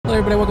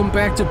everybody? Welcome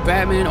back to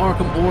Batman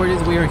Arkham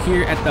Origins. We are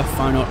here at the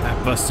final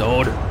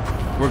episode.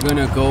 We're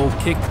gonna go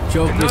kick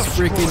Joker's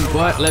freaking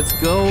butt. Let's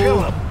go.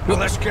 Kill him. Well,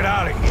 let's get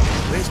out of here.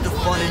 Where's the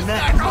fun in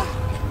that?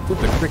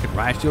 Stupid freaking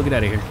riot shield. Get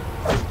out of here.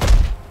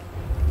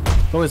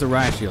 Always the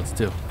riot shields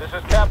too. This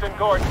is Captain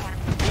Gordon.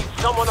 Need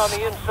someone on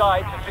the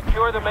inside to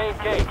secure the main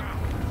gate.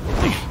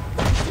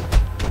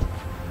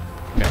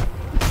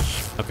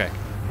 Okay.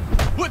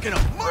 We're gonna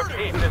murder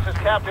Repeat, this is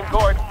Captain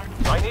Gordon.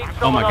 I need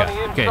someone on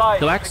the inside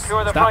to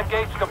secure the front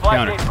gates to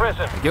Blackgate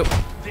Prison. Yep.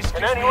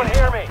 Can anyone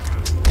hear me?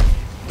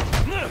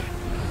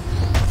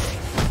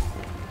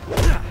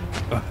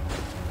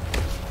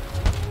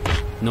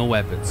 No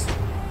weapons.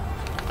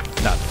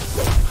 Stop.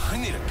 I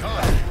need a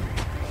gun.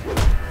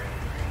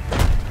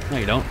 No,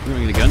 you don't. You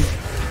don't need a gun.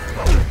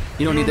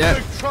 You don't need that.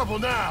 You're in big trouble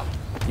now.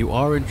 You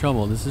are in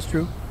trouble. This is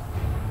true.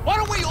 Why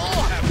don't we all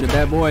have You're a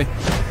bad boy.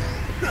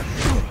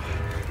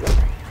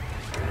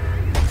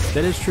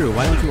 That is true.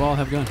 Why don't you all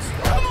have guns?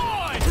 Come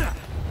on!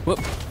 Whoop.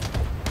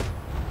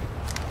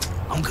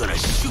 I'm gonna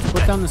shoot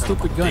Put down the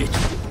stupid gun.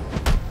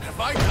 Have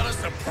I got a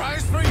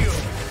surprise for you?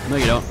 No,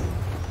 you don't.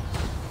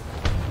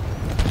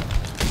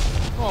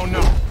 Oh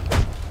no.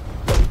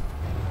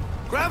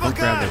 Grab a Don't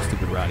grab gun. that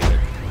stupid rod either.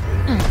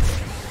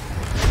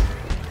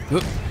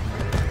 Whoop.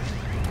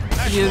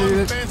 That's Yeah.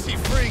 one fancy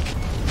freak.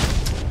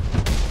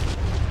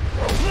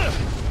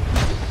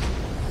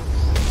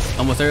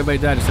 Almost everybody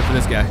died except for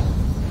this guy.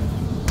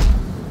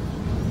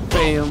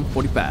 Bam,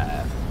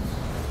 45.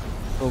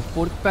 Oh,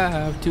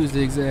 45, 2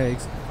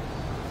 zigzags.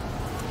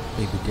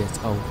 Baby, that's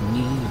all we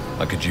need.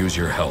 I could use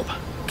your help.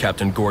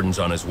 Captain Gordon's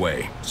on his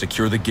way.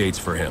 Secure the gates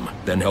for him,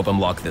 then help him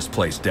lock this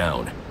place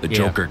down. The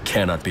Joker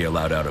cannot be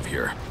allowed out of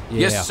here.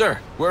 Yeah. Yes, sir.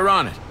 We're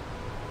on it.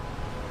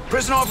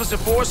 Prison Officer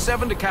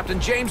 4-7 to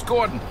Captain James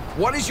Gordon.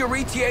 What is your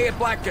ETA at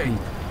Blackgate?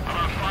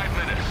 About 5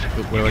 minutes.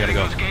 Where do I gotta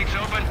go? Those gates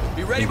open?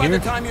 Be ready You by here?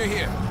 the time you're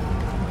here.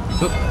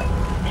 Whoop.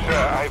 Sir,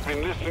 I've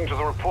been listening to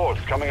the reports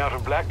coming out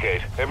of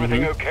Blackgate.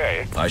 Everything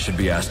okay? I should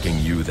be asking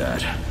you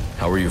that.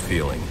 How are you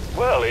feeling?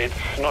 Well, it's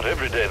not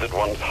every day that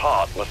one's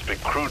heart must be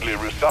crudely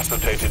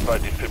resuscitated by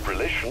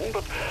defibrillation,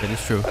 but That is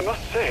true. I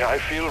must say I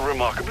feel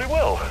remarkably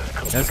well.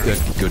 That's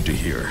good. Good to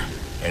hear.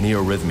 Any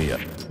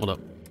arrhythmia? Hold up.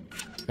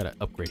 Gotta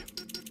upgrade.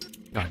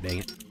 God dang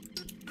it.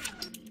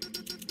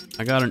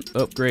 I got an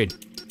upgrade.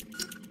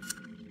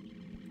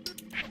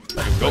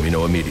 Let me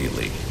know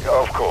immediately.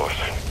 Of course.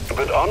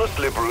 But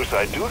honestly, Bruce,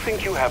 I do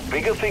think you have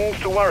bigger things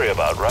to worry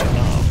about right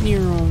now.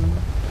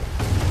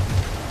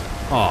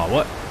 Aw,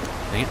 what?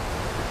 Dang it.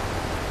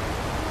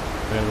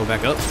 I gotta go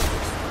back up.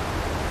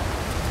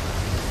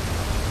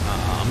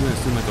 I'm gonna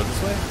assume I go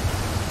this way.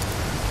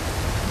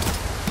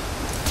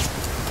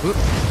 Whoop.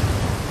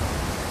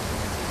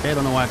 Okay, I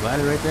don't know why I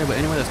glided right there, but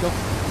anyway, let's go.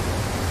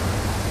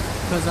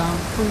 Cause I'm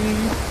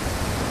free.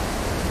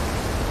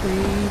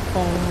 Free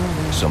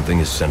falling. Something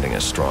is sending a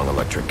strong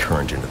electric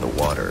current into the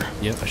water.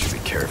 Yep. I should be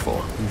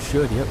careful. You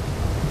should, yep.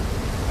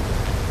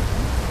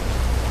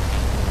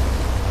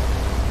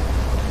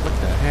 What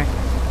the heck?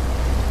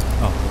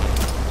 Oh.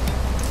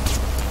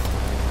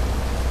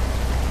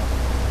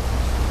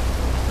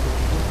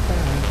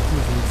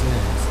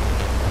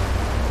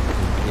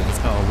 Yeah, that's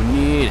all we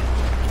need.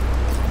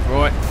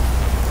 Right.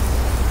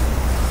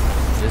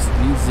 Just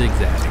these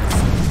zigzags.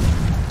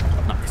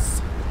 Nice.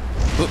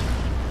 Whoop.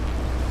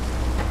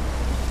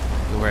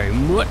 Thank you very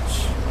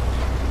much.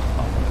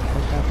 Oh,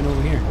 what happened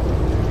over here?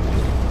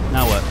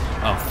 Now what?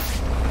 Oh.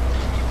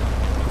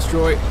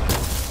 Destroy.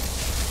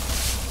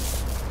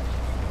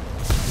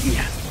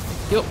 Yeah.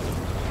 Yep.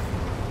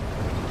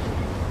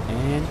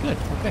 And good.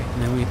 Okay.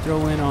 And then we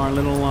throw in our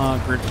little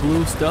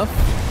glue stuff.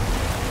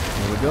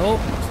 There we go.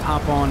 Let's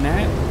hop on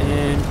that.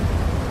 And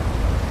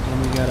then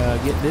we gotta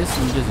get this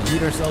and just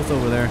yeet ourselves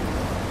over there.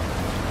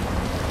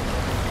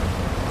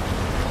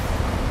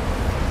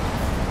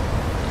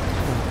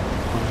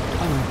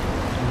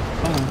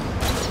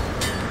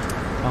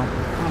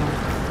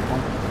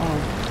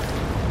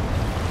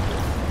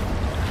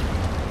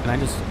 Can I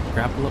just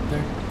grapple up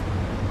there?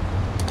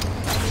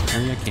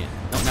 Maybe I can't.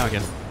 Oh, now I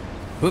can.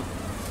 Whoop.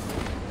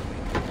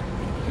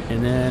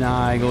 And then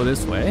I go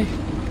this way.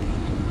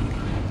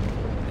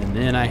 And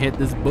then I hit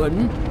this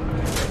button.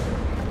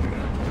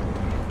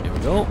 There we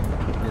go.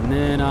 And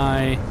then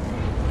I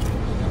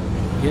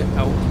get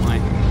out my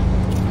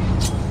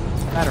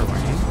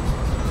batarang.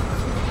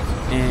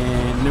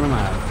 And never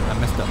mind, I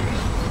messed up.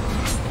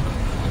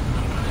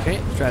 Okay,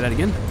 let's try that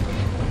again.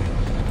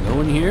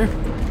 Go in here.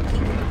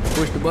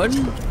 Push the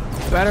button.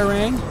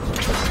 Batarang.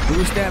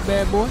 Boost that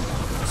bad boy.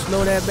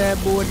 Slow that bad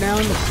boy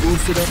down.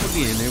 Boost it up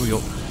again. There we go.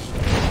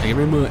 Thank you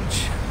very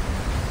much.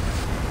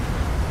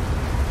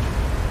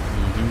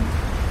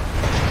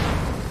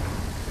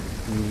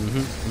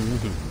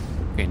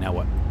 Okay, now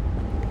what?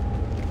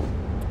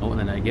 Oh, and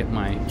then I get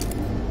my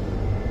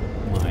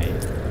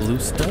blue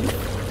stuff.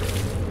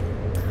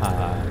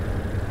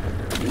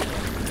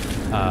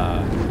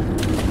 There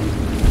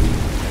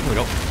we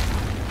go.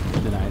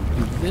 Then I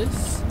do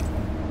this,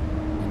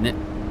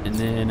 and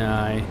then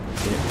I.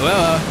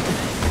 Well.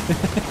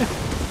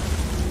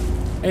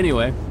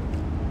 Anyway,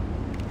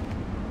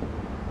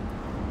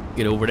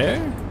 Get over there.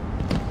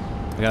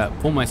 I gotta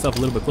pull myself a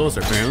little bit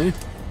closer, apparently.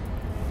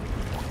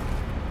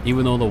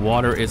 Even though the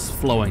water is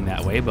flowing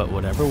that way, but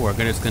whatever. We're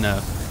just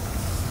gonna...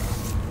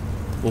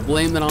 We'll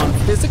blame it on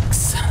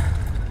physics.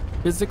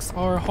 Physics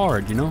are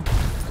hard, you know?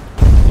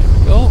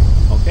 Oh,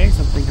 okay,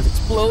 something has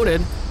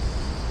exploded.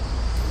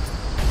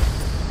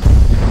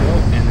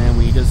 And then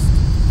we just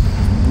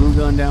glue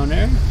gun down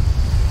there.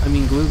 I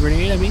mean, glue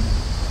grenade, I mean.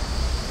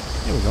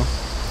 There we go.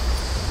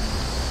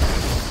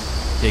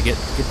 Okay, get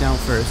down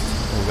first.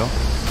 There we go.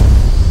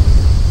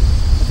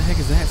 What the heck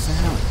is that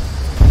sound?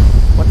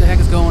 What the heck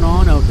is going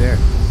on out there?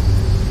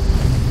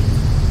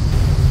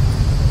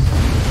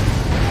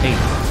 Hey.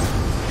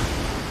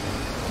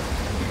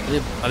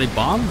 Are they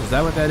bombs? Is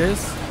that what that is?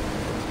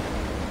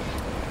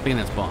 I think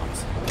that's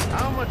bombs.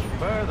 How much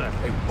further?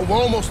 Hey, we're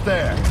almost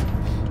there.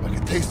 I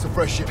can taste the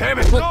fresh air. Damn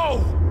it,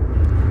 go!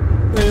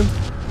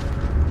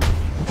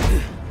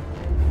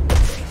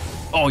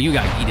 Oh, you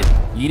got yeeted.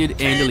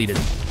 Yeeted and deleted.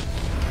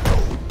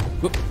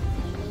 Whoop.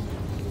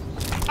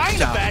 I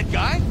ain't a bad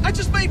guy. I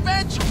just made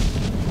bad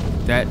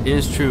choices. That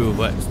is true,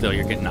 but still,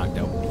 you're getting knocked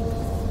out.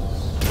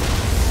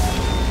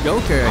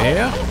 Joker,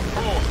 yeah?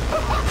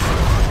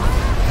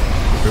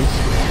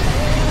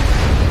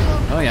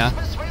 Oh, yeah.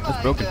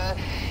 That's broken.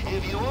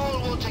 If you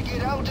all want to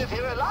get out of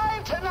here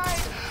alive tonight,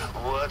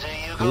 what are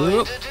you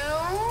going to do?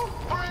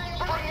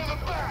 Bring me the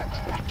bat.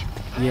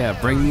 Yeah,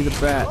 bring me the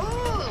bat.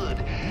 Good.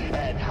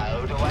 And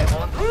how do I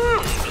want...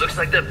 Looks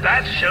like the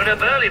bat's shown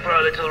up early for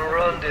our little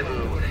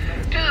rendezvous.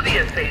 Do me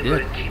a favor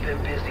and keep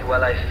him busy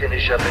while I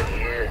finish up in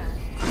here.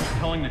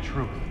 Telling the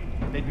truth.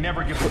 They'd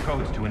never give the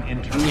codes to an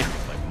intern. Yeah.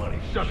 Like money.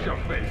 Shut your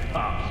face,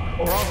 Pops,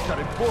 or I'll shut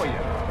it for you.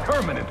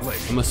 Permanently.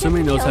 I'm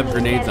assuming those have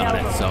grenades on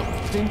it, so.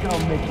 Think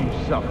I'll make you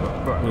suffer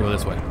first. We'll go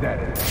this way. That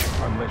is,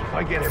 unless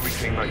I get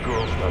everything my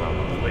girls got on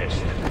the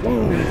list.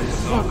 And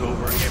suck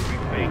over every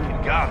bank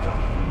in Gotham.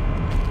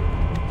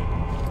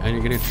 And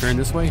you're gonna turn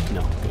this way?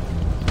 No.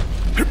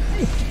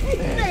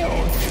 Man,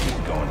 he's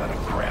going out of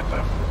crap.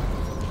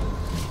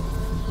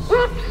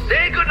 Whoops!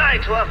 Say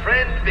goodnight to our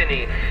friend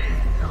Vinny.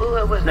 Who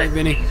was that?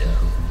 Vinny.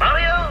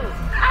 Mario!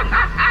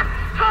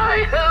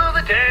 Hi-ho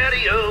the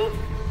daddy-o!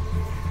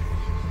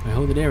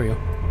 Hi-ho the daddy-o.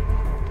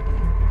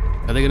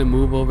 Are they gonna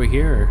move over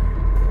here, or...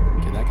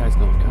 Okay, that guy's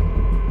going down.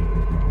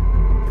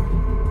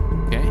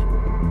 Okay.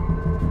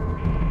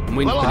 I'm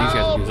waiting for these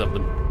guys to do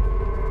something.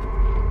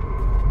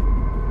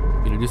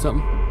 You gonna do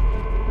something?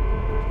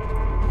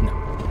 No.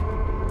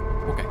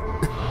 Okay.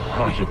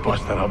 Oh, you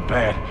busted up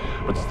bad,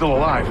 but still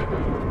alive.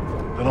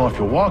 Don't know if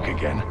you'll walk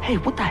again. Hey,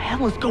 what the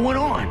hell is going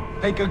on?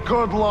 Take a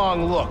good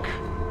long look.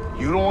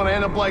 You don't want to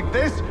end up like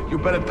this? You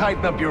better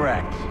tighten up your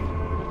act.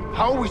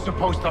 How are we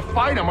supposed to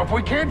fight them if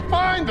we can't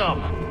find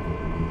them?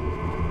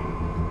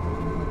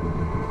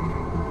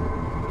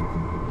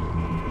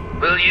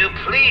 Will you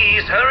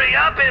please hurry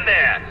up in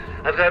there?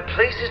 I've got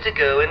places to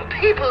go and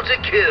people to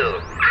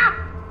kill.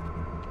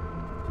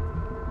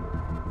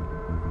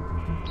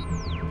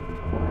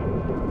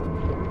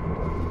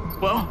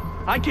 Well,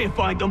 I can't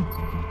find them.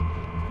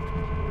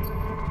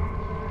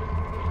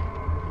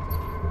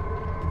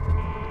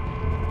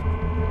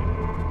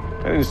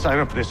 I didn't sign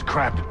up for this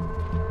crap.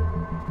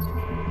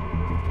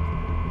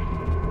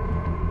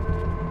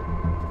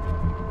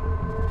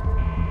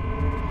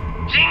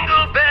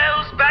 Jingle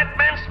bells,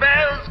 Batman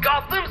spells,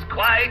 Gotham's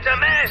quite a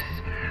mess.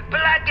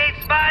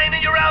 Blackgate's fine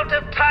and you're out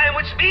of time,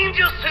 which means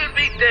you'll soon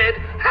be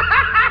dead.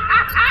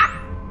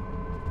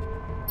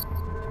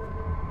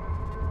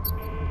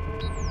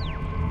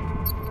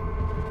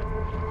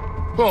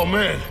 Oh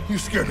man, you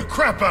scared the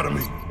crap out of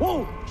me.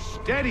 Whoa,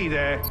 steady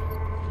there.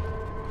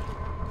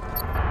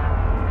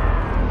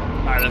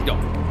 Alright, let's go.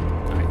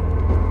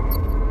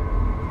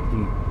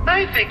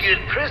 I figured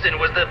prison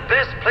was the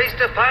best place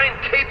to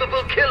find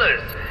capable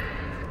killers.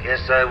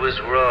 Guess I was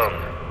wrong.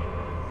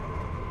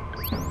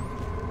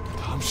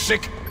 I'm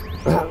sick.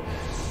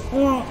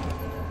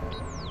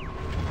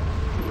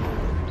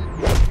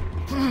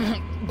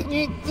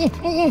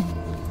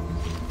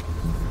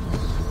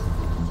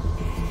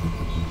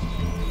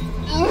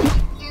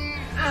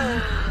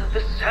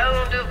 The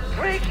sound of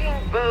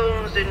breaking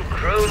bones and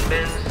grown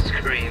men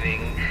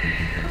screaming.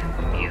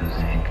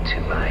 Music to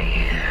my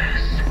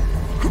ears.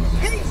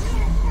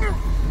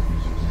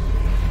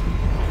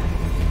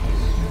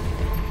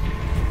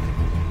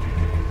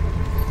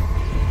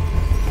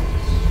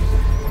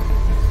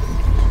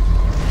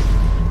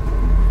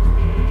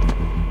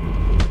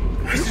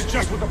 This is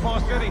just what the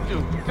boss said he'd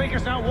do. Take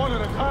us out one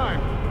at a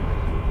time.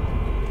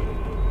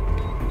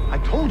 I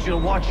told you to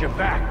watch your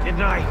back,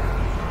 didn't I?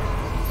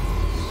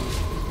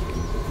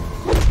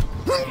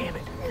 Damn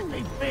it,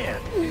 they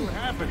failed. See what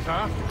happens,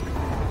 huh?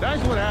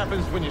 That's what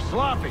happens when you're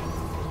sloppy.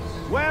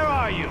 Where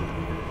are you?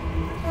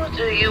 What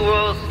are you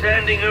all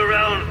standing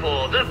around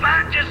for? The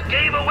Bat just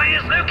gave away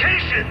his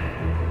location!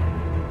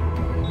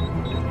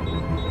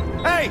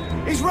 Hey,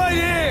 he's right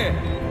here!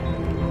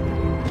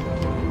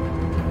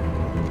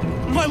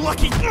 My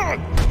lucky...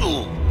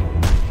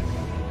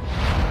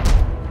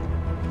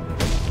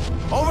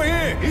 Over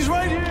here! He's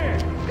right here!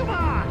 Come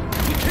on!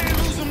 We can't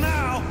lose him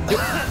now!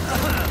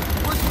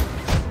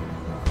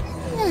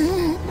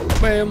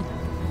 Bam.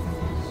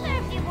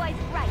 Serve you boys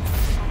right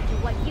after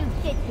what you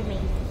did to me.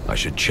 I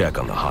should check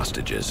on the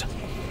hostages.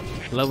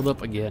 Leveled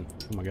up again.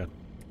 Oh my god.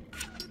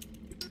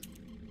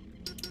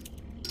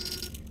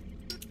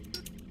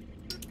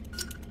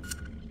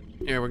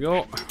 Here we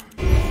go.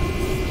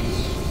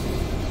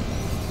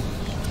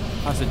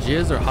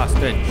 Hostages or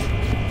hostage?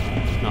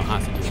 No,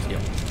 hostages, yeah.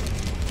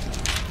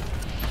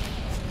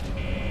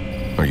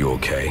 Are you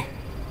okay?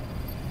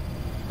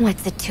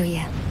 What's it to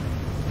you?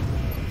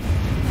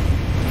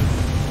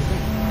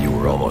 You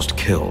were almost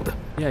killed.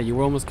 Yeah, you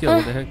were almost killed.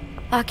 What the heck?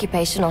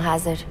 Occupational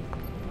hazard.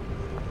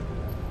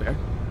 There.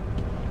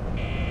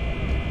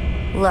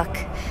 Look,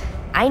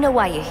 I know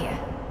why you're here.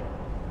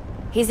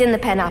 He's in the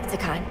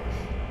Panopticon,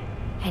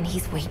 and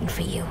he's waiting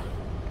for you.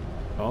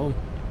 Oh.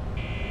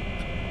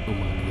 Oh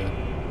my god.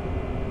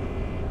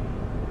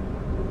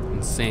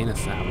 Insane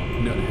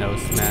asylum. Nut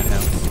house,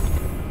 madhouse.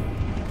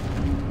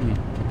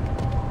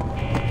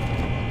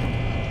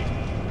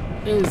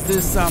 Is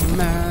this a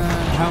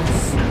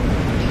madhouse?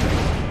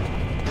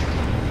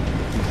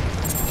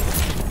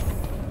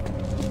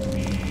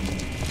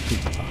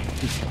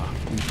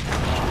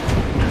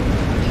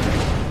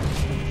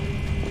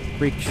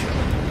 Freak show.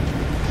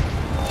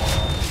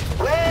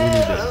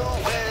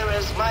 Where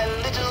is my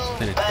little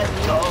bad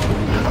dog?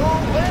 Oh,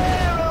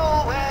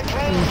 where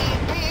can he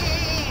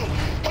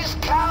be? His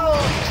cowl,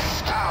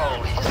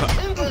 his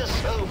temper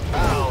so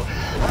foul.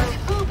 I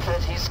hope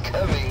that he's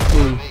coming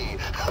for me.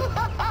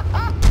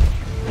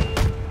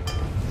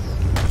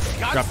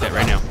 Drop that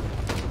right now.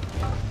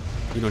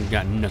 You don't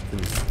got nothing.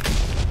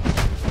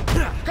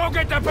 Go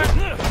get that back!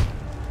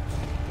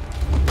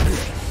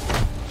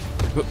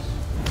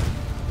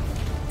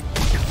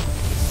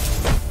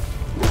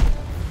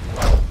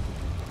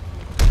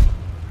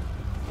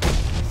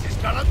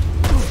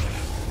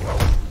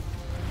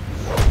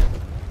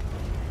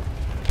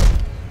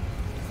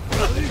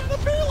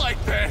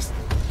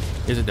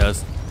 Yes, it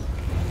does.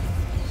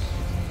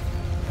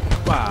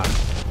 Wow.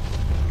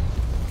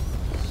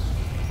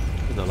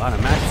 There's a lot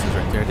of mattresses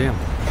right there, damn.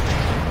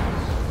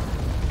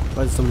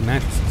 Why is there so many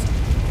mattresses?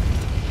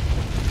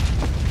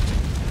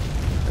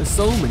 There's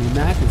so many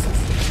mattresses.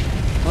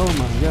 Oh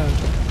my god.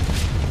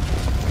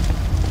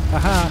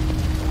 Haha.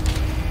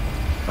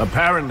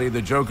 Apparently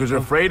the Joker's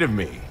afraid of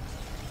me.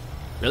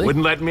 Really?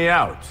 Wouldn't let me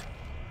out.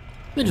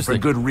 And for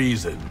good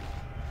reason.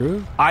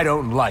 True? I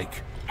don't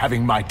like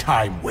having my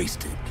time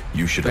wasted.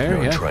 You should have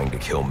known trying to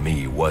kill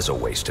me was a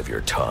waste of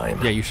your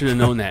time. Yeah, you should have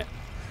known that.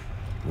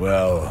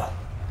 Well,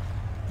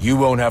 you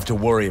won't have to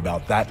worry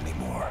about that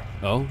anymore.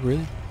 Oh,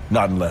 really?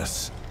 Not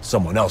unless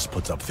someone else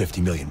puts up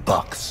 50 million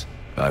bucks.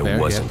 I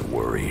wasn't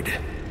worried.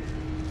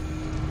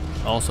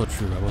 Also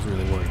true, I wasn't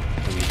really worried.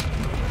 I mean,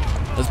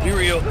 let's be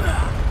real.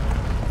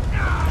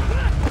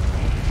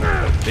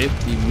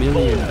 $50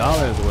 million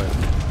worth.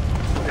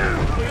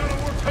 We gotta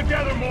work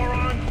together,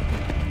 moron.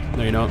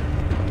 No, you don't.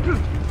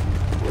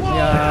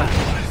 Yeah.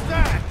 What is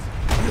that?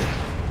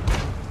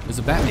 There's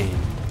a Batman.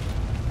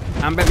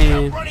 I'm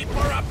Batman. I'm ready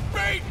for a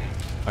beat.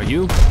 Are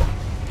you?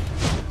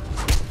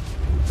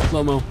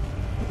 Slow-mo.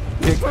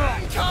 Kick.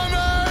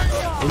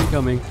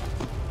 Incoming.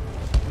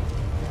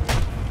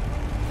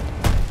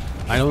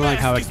 I don't like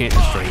how I can't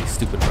destroy these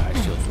stupid riot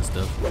shields and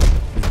stuff.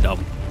 It's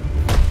dumb.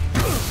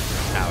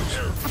 Ouch.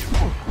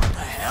 What the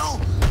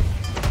hell?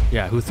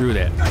 Yeah, who threw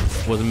that?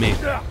 Wasn't me.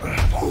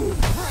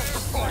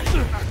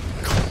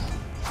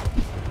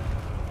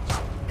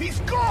 He's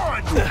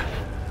gone!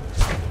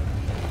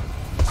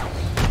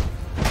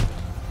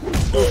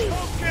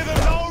 Don't give him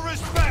no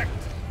respect!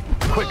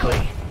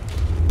 Quickly.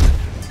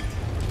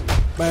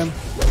 Bam.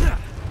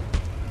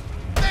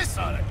 This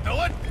ought to do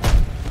it!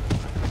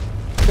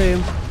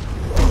 Bam.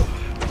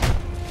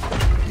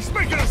 He's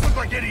making us look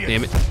like idiots!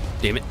 Damn it.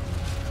 Damn it.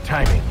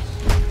 Timing.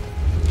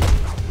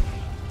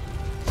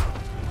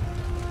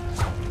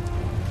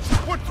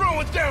 We're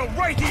throwing down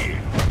right here!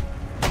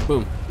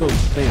 Boom. Boom.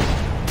 Bam.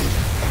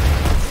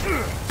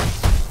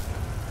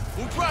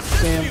 We'll drop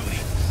this beauty!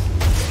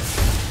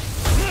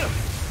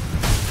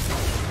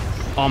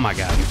 Oh my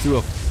god, you threw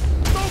a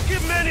Don't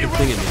give me any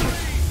thing at me.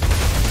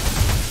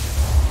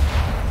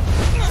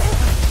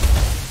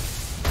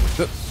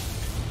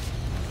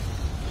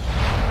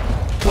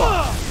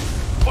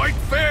 Fight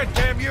fair,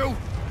 damn you!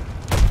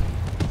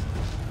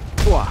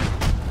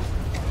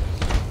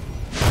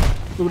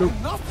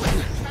 Enough with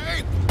the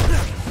tape!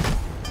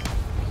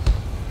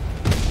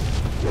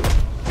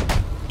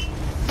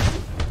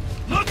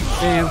 Look!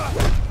 Damn.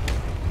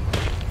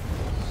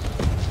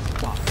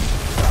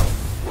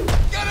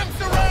 Get him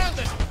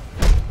surrounded!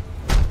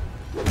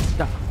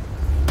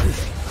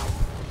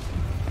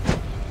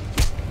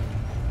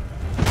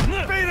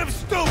 Beat him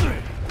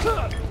stupid!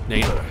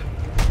 Dang it.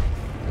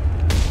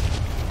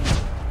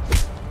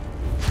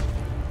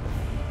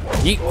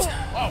 Yeet.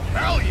 Oh,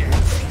 hell yeah!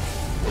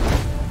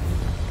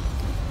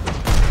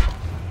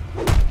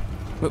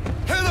 Whoop.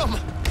 Hit him!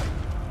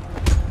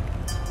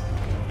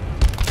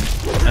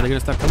 Are they gonna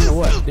stop coming or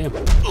what? Damn.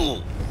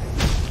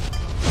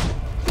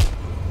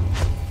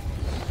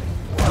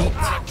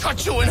 Cut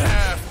you in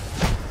half!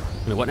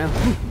 Wait, what now?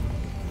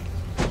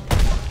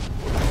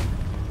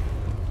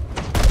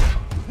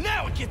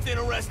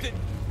 arrested.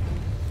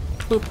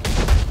 Boop.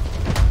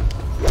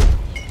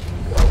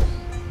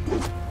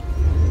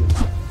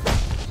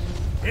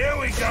 Here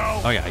we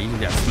go. Oh yeah, you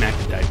got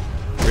smacked to die.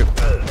 Rip.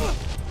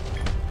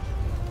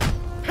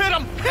 Hit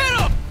him! Hit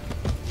him!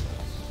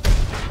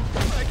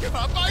 I give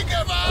up! I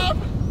give up!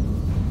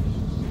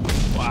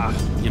 Wow,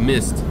 you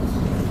missed.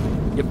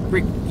 You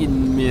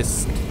freaking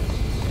missed.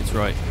 That's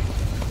right.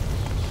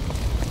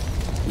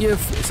 You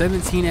have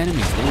 17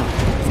 enemies. Damn,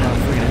 it's not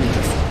freaking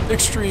enemies.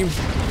 Extreme.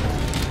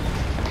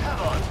 Come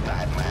on,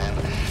 Batman.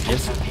 Yes.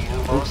 Just a few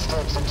more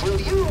steps until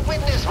you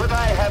witness what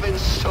I have in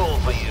store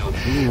for you.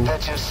 Ooh.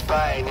 That your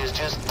spine is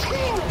just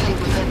tingling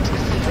with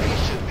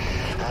anticipation.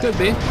 Could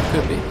be.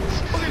 Could be.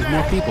 There's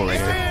more people right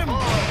here.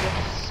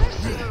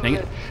 Dang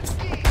it.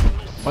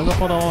 Why's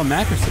up with all the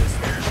mattresses?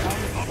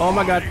 Oh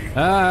my god.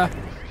 Ah.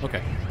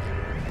 Okay.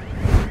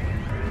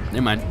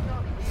 Never mind.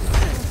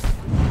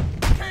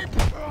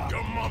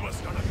 Your mama's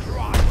gonna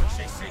cry when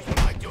she sees what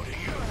I do to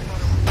you.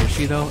 Is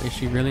she though? Is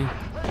she really? I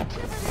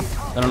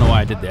don't know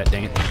why I did that.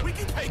 Dang it. We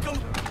can take him.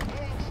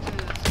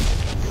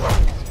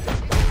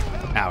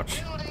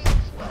 Ouch.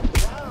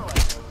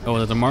 Oh,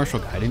 there's a marshal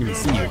guy. I didn't even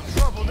see you.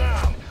 Trouble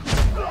now.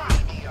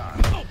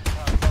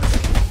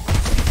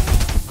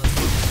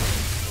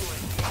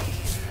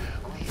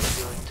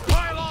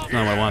 That's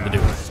not what I wanted to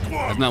do.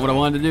 That's not what I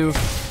wanted to do.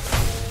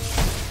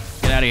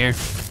 Get out of here.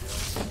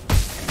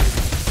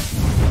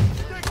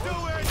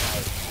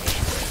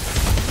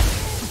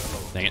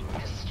 Dang it.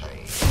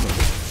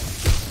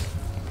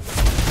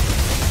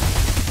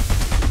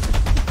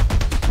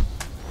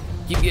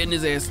 Keep getting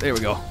his ass. There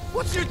we go.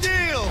 What's your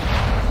deal?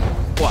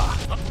 Wow.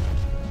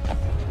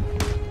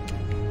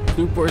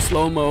 Super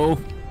slow-mo.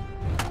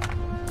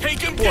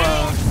 Take him Wow.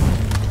 down.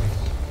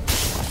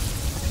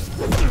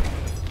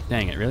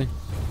 Dang it, really?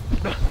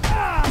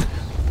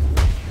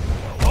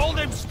 Hold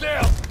him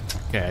still.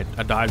 Okay,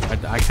 I died.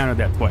 I counted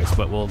that twice,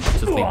 but we'll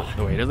just leave it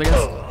the way it is, I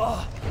guess.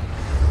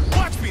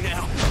 Watch me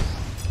now.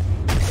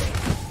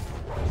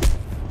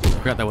 I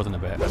forgot that wasn't a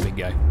big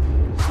guy.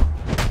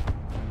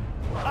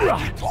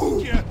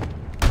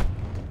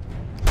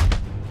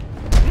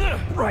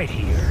 Right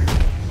here.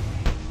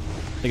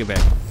 Take it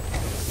back.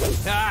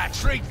 Ah,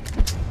 treat.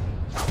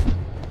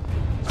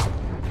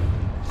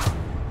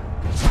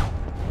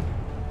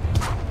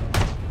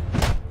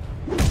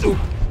 Ooh.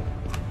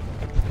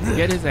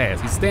 Get his ass.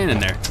 He's standing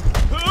there.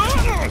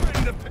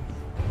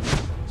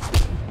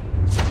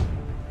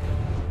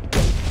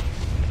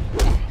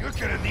 You're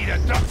gonna need a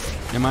duck.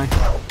 Am I?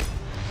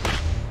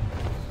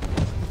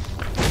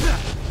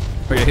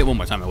 If I get hit one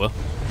more time, I will.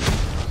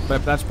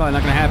 But that's probably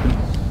not gonna happen.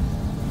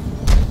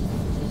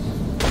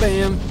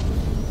 Bam.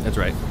 That's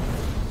right.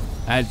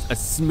 I had a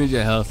smidge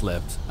of health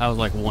left. I was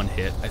like one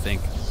hit, I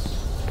think.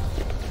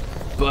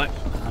 But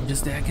I'm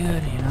just that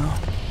good, you know?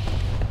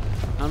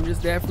 I'm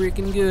just that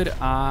freaking good.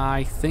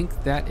 I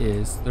think that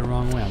is the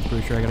wrong way. I'm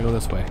pretty sure I gotta go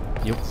this way.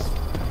 Yep.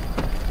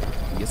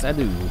 Yes, I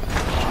do.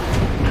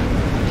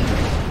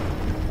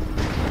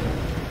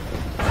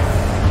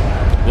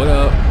 What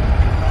up?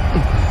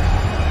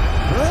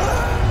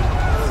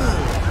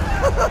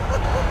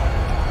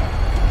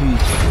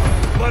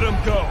 Let him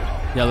go.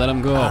 Yeah, let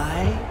him go.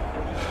 I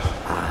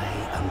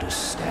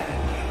understand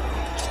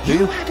you.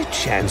 You had a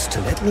chance to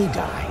let me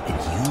die,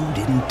 and you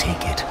didn't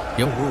take it.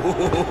 Yep.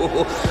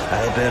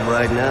 I bet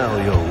right now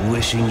you're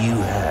wishing you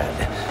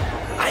had.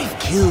 I've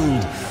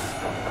killed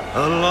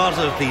a lot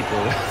of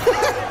people.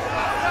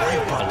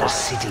 I brought the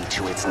city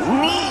to its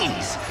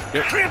knees,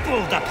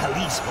 crippled the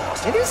police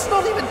force, and it's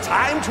not even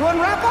time to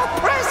unwrap our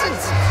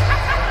presents.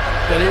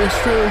 That is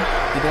true.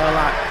 You did a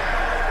lot.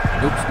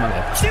 Oops, my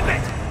bad. Ship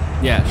it!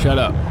 Yeah, shut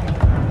up.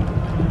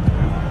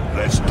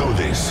 Let's do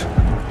this.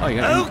 Oh,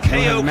 you don't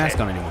have a mask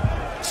on anymore.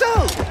 So,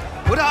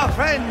 what our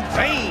friend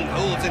Bane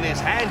holds in his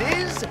hand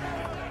is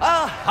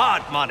a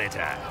heart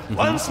monitor.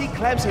 Once he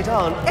clamps it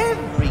on,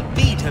 every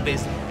beat of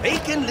his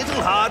bacon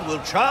little heart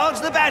will charge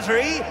the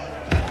battery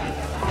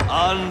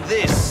on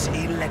this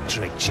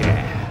electric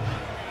chair.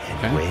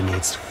 And when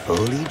it's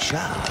fully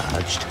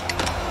charged...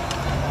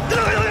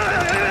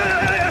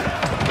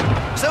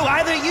 So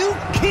either you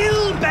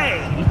kill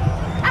Bane...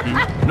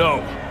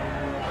 No,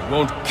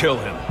 won't kill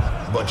him.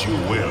 But you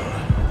will.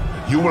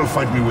 You will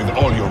fight me with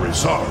all your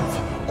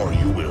resolve, or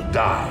you will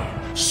die.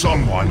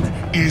 Someone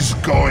is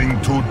going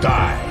to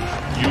die.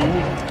 You,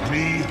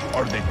 me,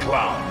 or the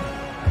clown.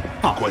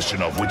 The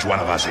question of which one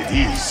of us it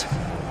is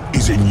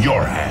in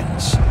your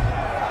hands.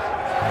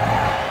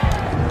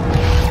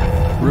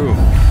 Room.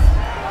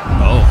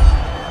 Oh.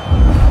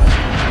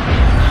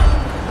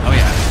 Oh,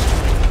 yeah.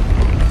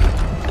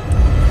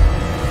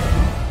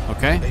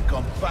 Okay. A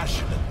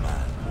compassionate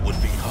man would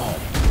be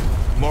home,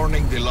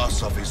 mourning the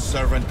loss of his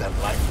servant and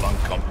lifelong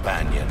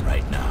companion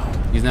right now.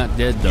 He's not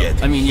dead, though.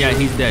 Yet I mean, yeah,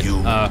 he's dead.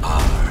 you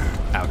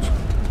Ouch.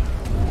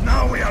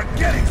 Now we are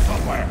getting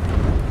somewhere.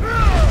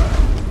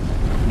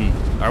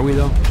 Are we,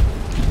 though?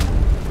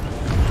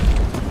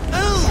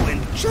 Oh,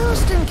 and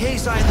just in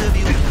case either of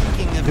you are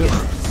thinking of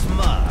getting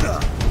smart,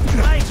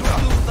 let's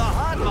remove the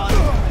heart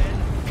monitor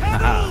and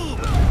kaboom!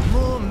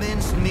 More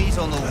minced meat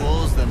on the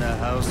walls than a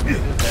house with a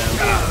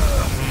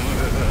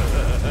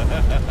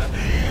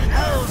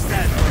How's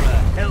that for a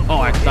help?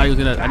 Oh, I thought he was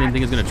gonna. I didn't think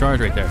he was gonna charge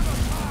right there.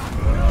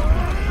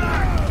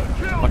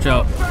 Watch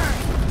out.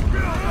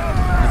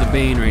 There's a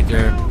Bane right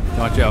there.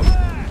 Watch out.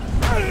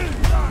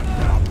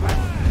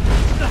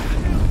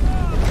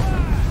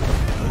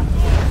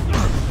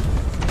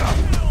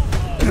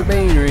 There's a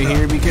Bane right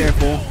here. Be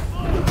careful. You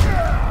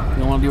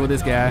don't want to deal with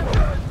this guy.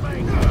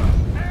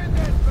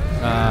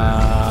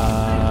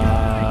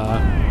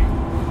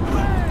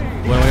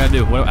 What do I gotta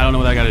do? I don't know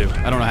what I gotta do.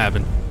 I don't know what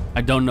happened.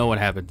 I don't know what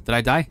happened. Did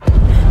I die?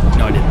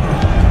 No, I didn't.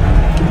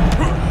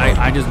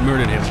 I just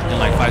murdered him in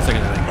like 5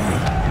 seconds, I think.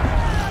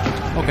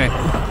 Okay.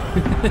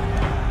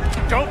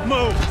 Don't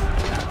move.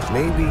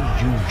 Maybe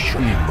you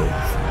should move.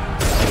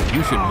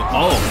 You should.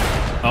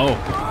 Oh.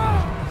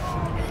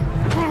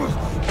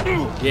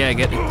 Yeah,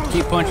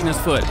 keep punching his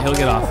foot. He'll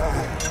get off.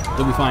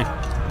 He'll be fine.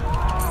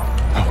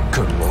 Oh,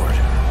 good lord.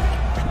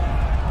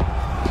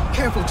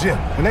 Careful, Jim.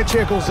 When that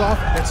chair goes off,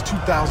 that's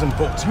 2,000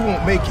 volts. You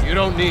won't make it. You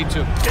don't need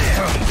to.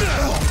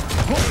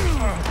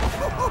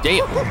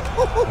 Damn.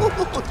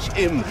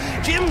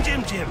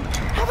 Jim.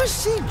 Have a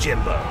seat,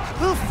 Jimbo.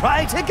 We'll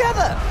fry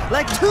together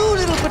like two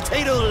little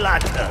potato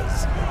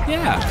latkes.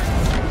 Yeah.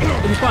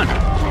 It'll be fun.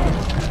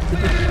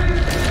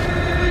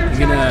 You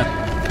gonna...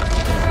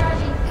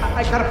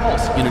 I got a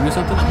pulse. You gonna do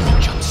something?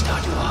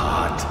 Jumpstart your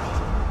heart.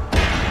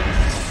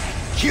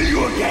 Kill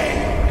you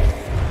again.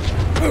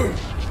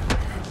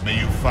 May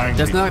you find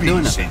That's not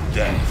doing peace nothing. in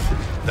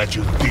death that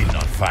you did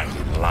not find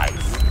in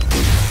life.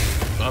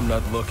 I'm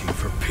not looking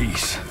for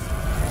peace.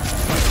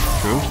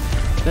 True.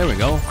 There we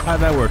go. How'd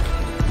that work?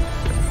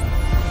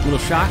 Little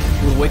shock?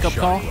 Little wake-up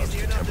call?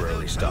 To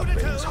temporarily stop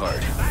Bane's heart.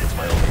 It's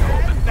my only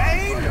hope. I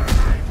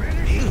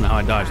don't know how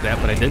I dodged that,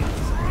 but I did.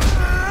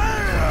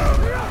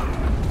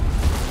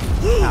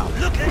 Ooh,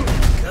 look at him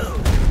go.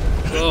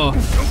 Oh.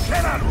 You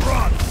cannot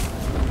run.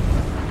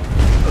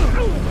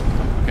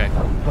 Okay.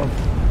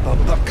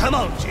 Come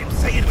on, Jim.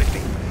 Say it with me.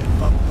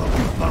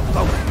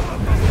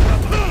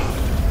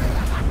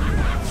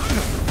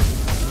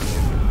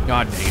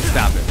 God dang it.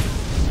 Stop it.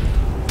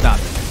 Stop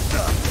it.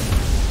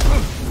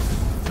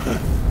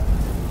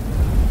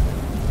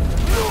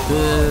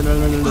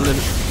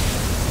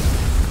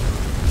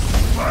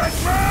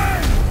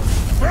 Batman!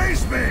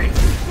 Face me!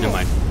 Never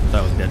mind.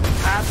 That was dead.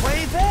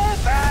 Halfway there,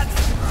 Bat.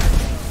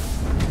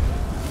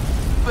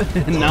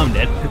 Now I'm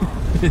dead.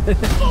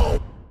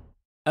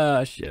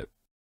 Shit.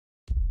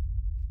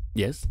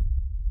 Yes?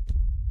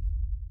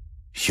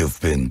 You've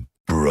been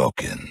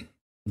broken.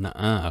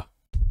 Nuh-uh.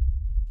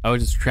 I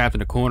was just trapped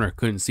in a corner,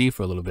 couldn't see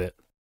for a little bit.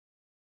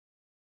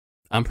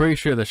 I'm pretty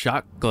sure the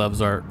shock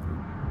gloves are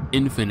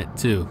infinite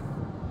too.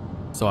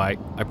 So I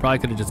probably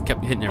could have just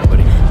kept hitting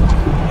everybody.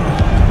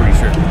 Pretty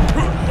sure.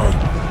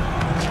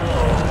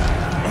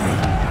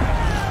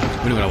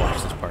 When do I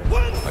watch this part?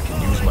 I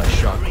can use my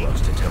shock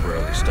gloves to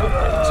temporarily stop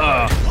Bane's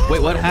heart.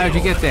 Wait, what? How did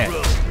you get that?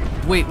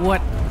 Wait,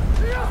 what?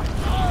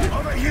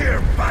 Over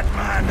here,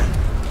 Batman!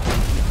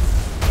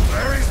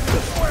 Where is the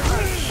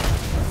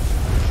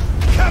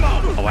Come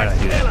on! Oh, why did I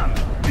do that?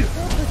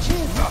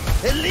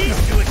 At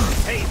least you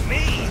entertain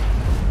me!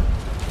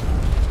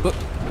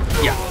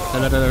 Yeah.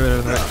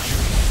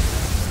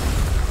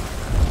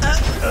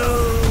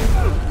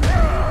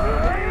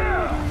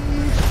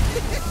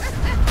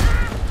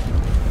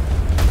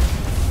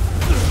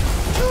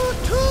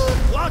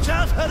 Watch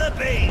out for the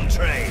Bane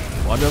train!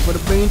 Watch out for the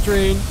Bane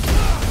train.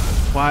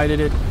 Why did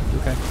it?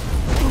 Okay.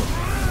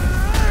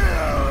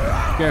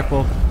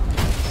 Careful.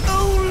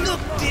 Oh,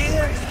 look,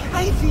 dear!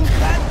 I think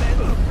Batman...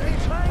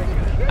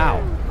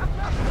 Ow.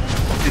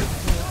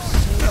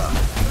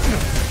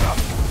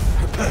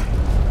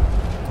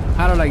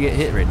 How did I get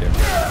hit right there?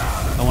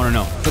 I want to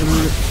know.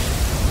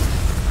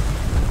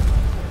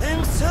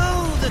 And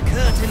so the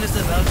curtain is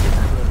about to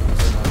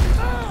close.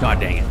 God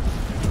dang it.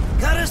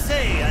 Gotta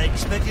say, I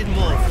expected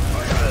more from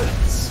my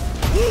birds.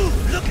 Woo,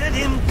 look at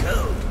him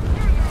go.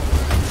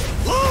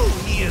 Woo,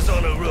 he is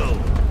on a roll.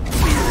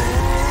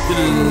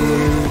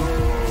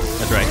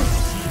 That's right.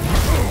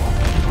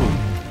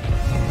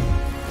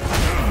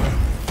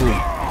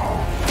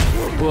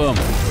 Boom. Boom.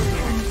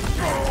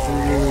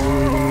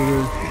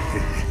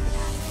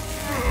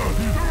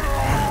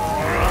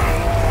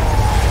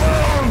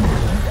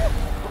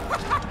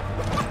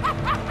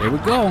 There we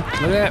go. Look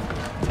at that.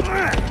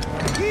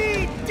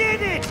 He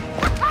did it!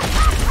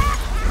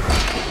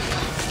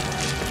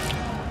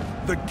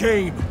 The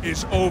game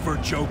is over,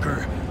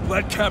 Joker.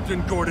 Let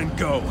Captain Gordon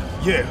go.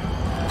 Yeah.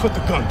 Put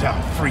the gun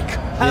down, freak.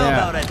 How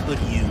about I put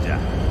you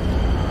down?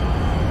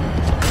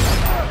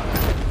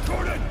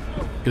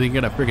 Because you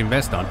got a freaking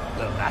vest on.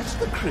 Well, that's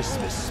the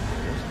Christmas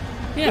spirit.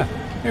 Yeah.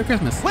 Merry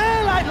Christmas.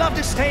 Well, I'd love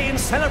to stay and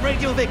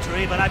celebrate your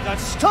victory, but I've got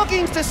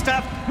stockings to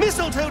stuff,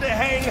 mistletoe to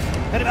hang,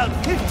 and about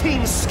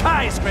 15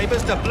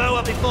 skyscrapers to blow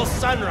up before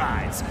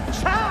sunrise.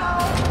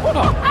 Ciao!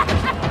 Oh.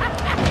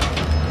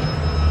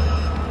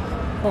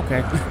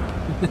 Okay.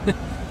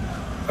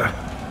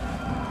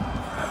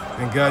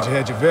 Thank God you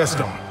had your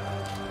vest on.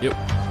 Yep.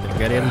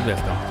 Got his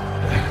vest on.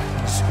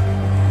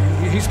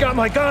 He's got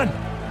my gun.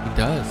 He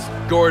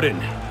does.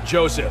 Gordon,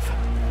 Joseph,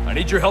 I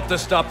need your help to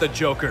stop the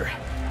Joker.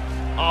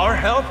 Our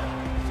help?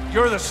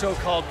 You're the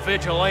so-called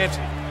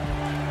vigilante.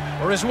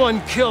 Or is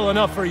one kill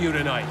enough for you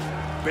tonight?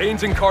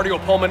 Bane's in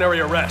cardiopulmonary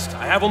arrest.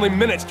 I have only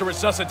minutes to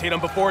resuscitate him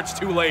before it's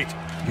too late.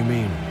 You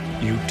mean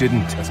you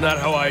didn't? That's not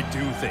how I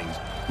do things.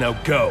 Now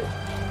go.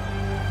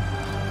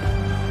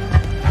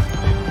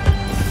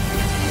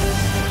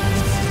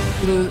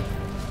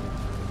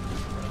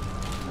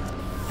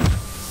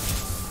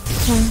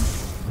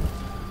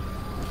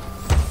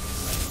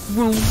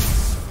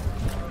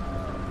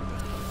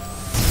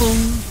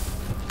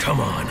 Come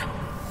on.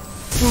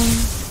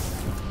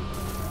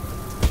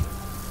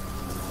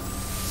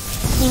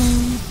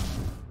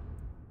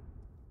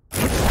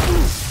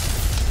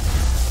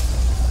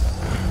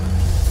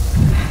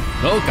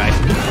 Okay.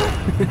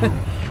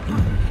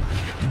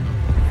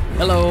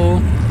 Hello.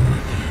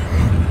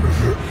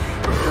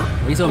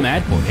 Why are you so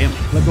mad for him?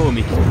 Let go of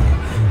me.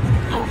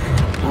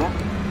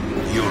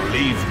 You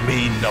leave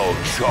me no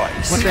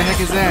choice. What the heck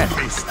is that?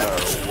 Mr.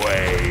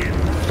 Wayne.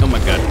 Oh my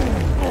god.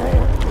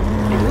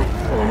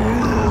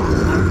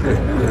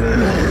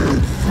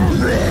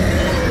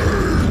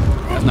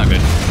 That's not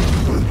good.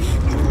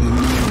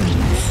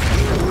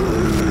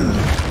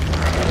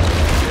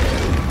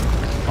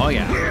 Oh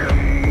yeah.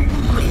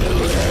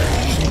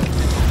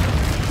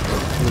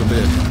 A little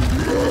bit of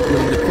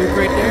poop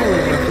right there, a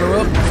little bit of throw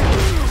up.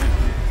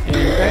 And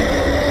okay.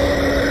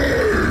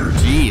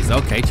 Jeez,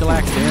 okay,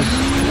 chillax, man.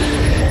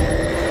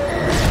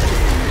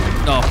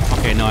 Oh,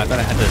 okay, no, I thought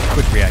I had to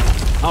quick react.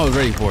 I was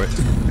ready for it.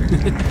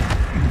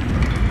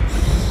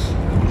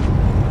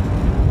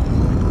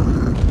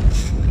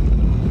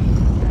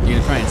 You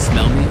gonna try and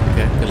smell me?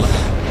 Okay, good luck.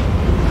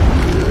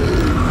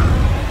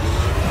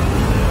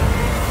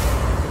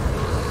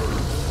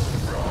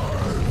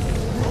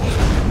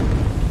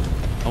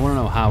 I want to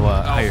know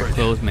how your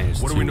clothes managed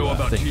to What do we know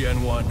about think.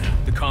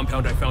 TN1? The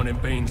compound I found in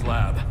Bane's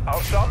lab.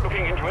 I'll start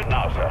looking into it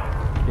now, sir.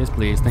 Yes,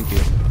 please, thank you.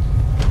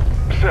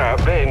 Sir,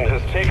 Bane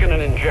has taken an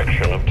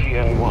injection of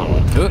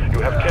TN1.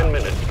 You have 10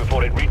 minutes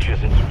before it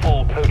reaches its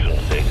full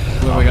potency.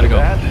 Where we gotta go?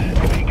 That,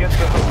 if he gets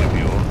a hold of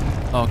you,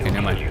 Oh, okay,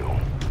 never mind.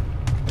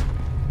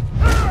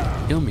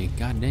 Kill me,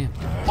 goddamn.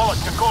 Bullet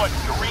to Gordon.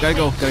 You read Gotta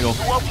go, me? gotta go.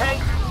 You okay?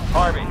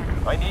 Harvey,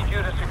 I need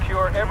you to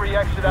secure every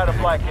exit out of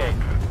Blackgate.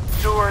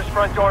 Sewers,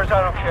 front doors,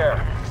 I don't care.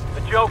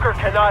 The Joker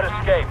cannot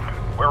escape.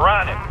 We're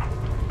on it.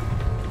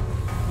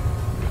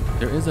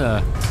 There is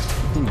a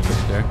thing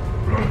right there.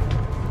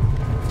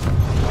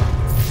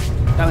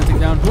 Silencing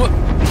down. Whoop.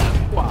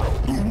 Wow.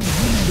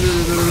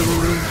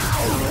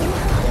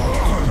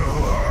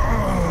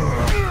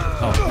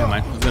 Oh, never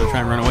mind. I was gonna try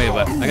and run away,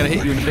 but I gotta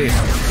hit you in the face.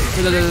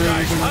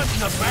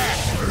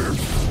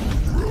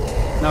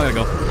 Now I gotta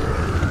go.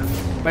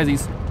 Bye,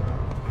 Z's.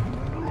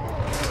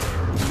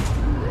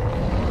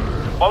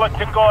 Bullet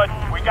to Gordon.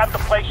 We got the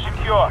place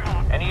secure.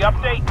 Any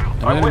update?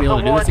 Am I gonna be able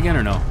to do this again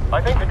or no?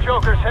 I think the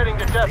Joker's heading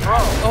to death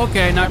row.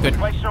 Okay, not good.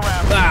 Place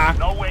around. Ah.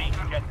 No way he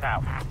can get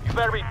out. You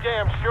better be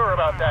damn sure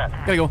about that.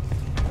 Gotta go.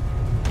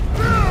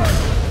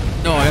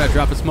 No, I gotta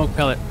drop a smoke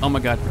pellet. Oh my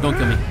god, don't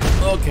kill me.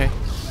 Okay.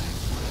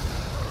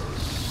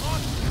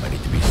 I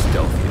need to be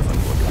stealthy if I'm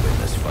going to win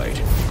this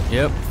fight.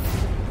 Yep.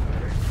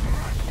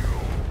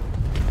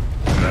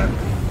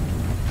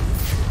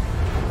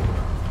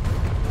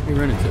 What are you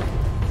running to?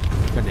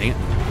 God dang it.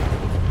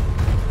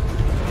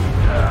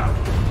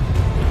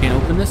 Can't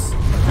open this?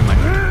 Never mind.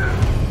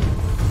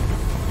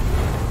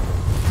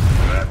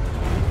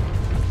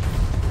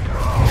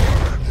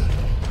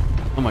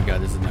 Oh my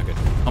god, this is not good.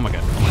 Oh my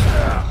god, oh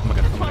my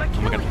god, oh my god,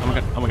 oh my god, oh my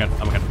god, oh my god,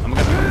 oh my god, oh my god, oh my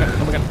god,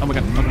 oh my god, oh my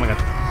god, oh my god, oh my god.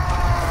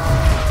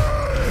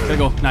 Gotta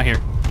go, not here.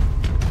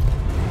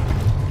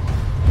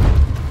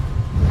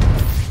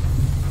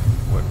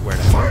 Where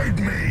did I Find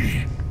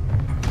me.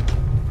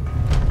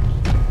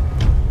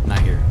 Not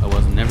here. I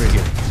was never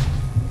here.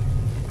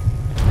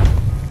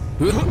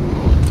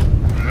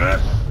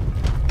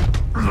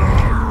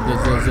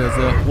 There's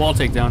a wall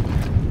takedown.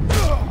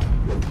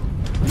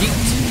 Yeet.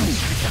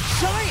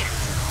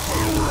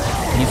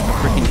 He's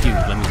freaking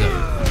huge, let me tell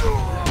you.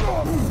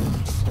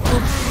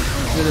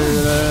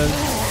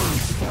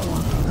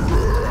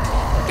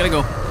 Gotta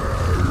go.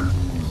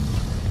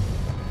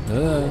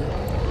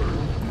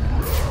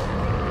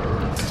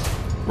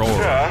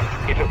 Sir,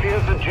 it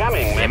appears the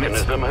jamming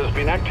mechanism has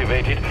been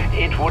activated.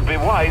 It would be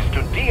wise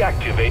to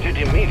deactivate it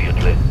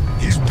immediately.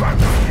 He's back.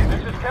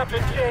 This is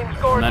Captain James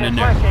Gordon Not in in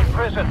there. Blackgate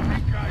Prison.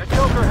 The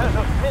Joker has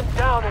us pinned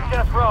down in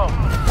death row.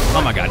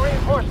 Oh my god.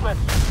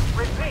 Reinforcements.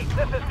 Repeat,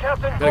 this is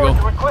Captain Gotta Gordon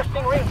go.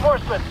 requesting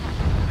reinforcements.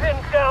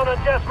 Pinned down on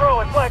death row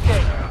at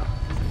Blackgate.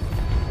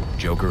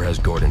 Joker has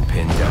Gordon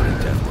pinned down in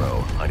death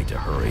row. I need to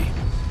hurry.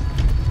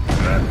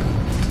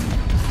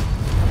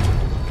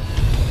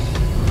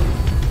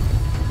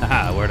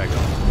 Haha, where'd I go?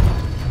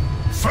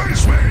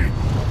 Face me.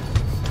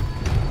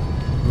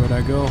 Where'd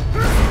I go?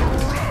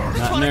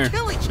 Not in there.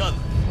 Kill each other.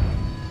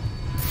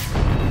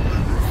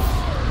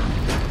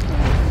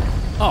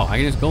 Oh, I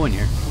can just go in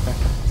here. Okay.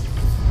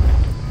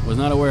 Was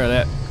not aware of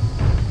that.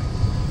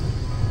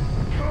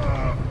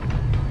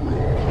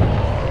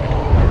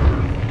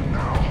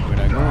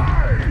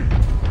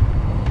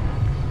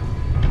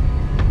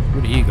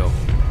 you go.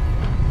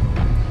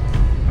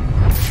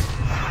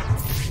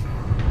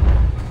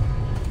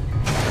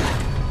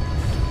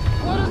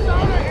 Let us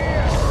out of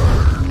here!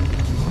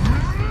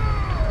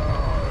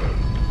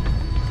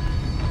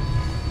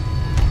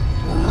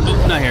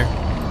 Oop, not here.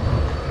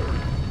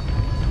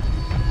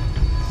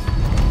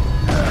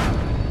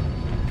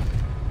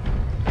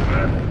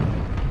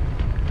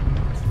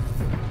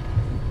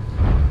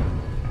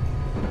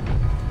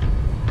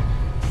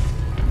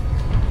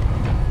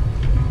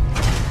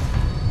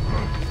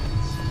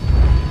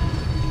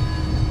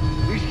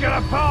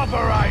 Gonna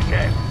pulverize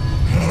it.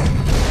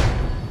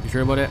 You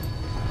sure about it?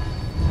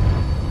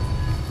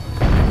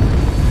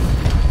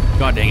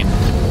 God dang it.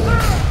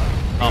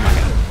 Oh my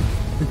god.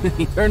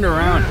 He turned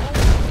around.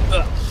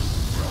 Ugh.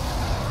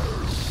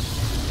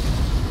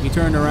 He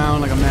turned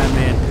around like a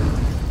madman.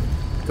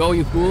 Go,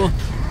 you fool. What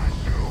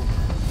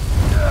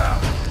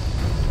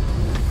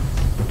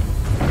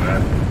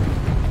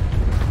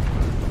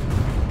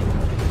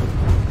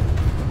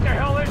the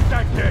hell is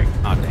that thing?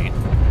 Oh dang it.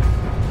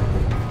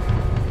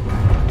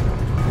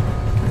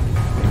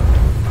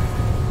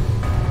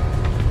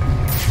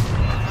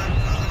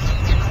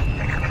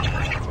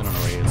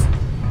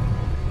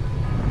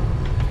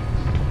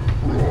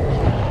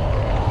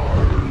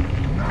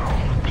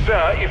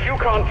 Sir, if you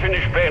can't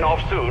finish Bane off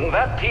soon,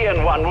 that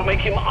TN1 will make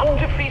him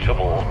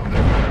undefeatable.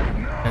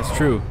 That's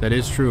true. That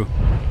is true.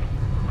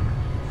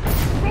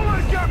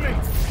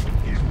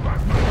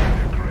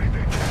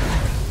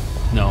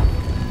 No.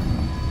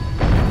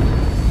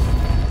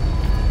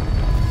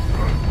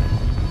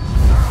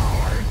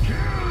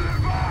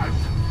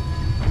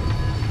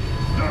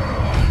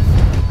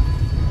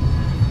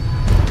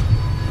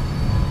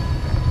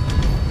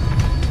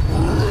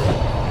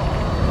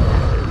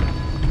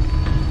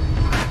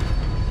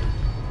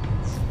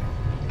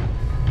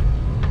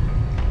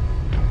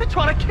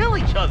 Trying to kill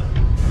each other.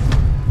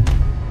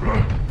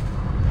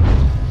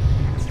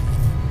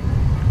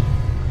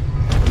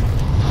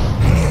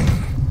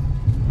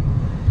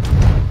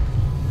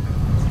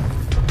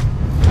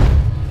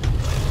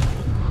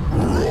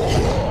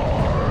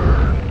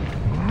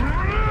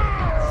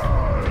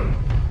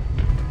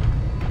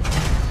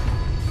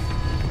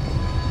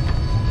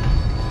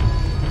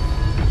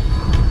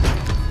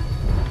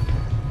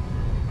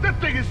 That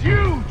thing is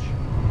huge.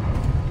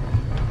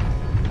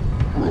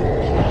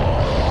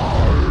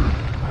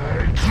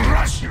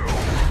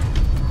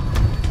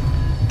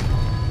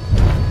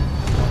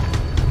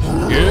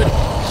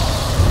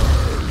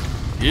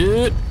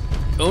 Good.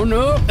 Oh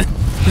no.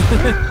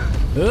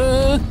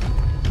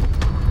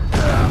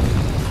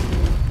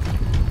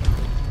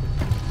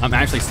 I'm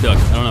actually stuck.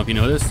 I don't know if you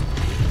know this.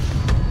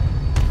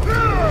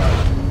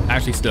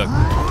 Actually stuck.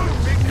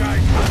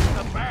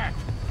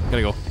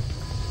 Gotta go.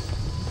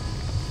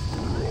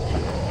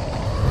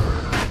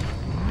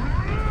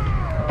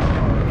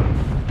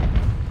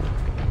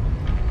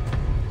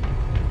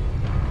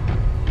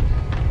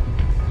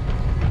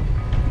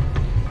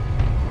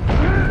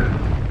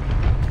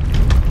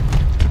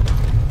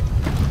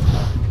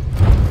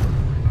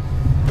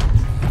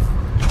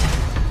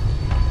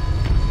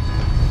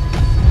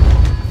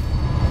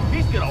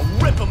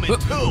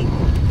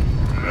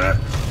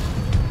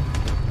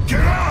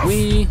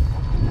 We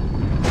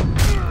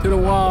to the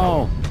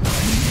wall.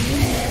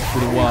 To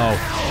the wall.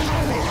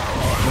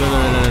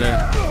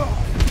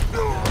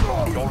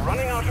 You're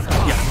running out of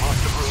time,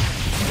 Master Bruce.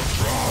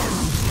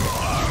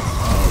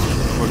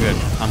 We're good.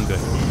 I'm good.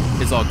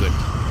 It's all good.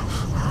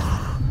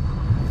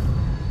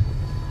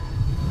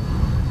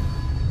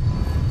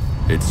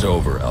 It's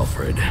over,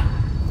 Alfred.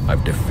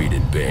 I've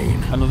defeated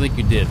Bane. I don't think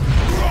you did.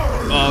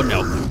 Oh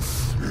no.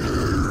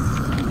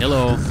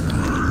 Hello.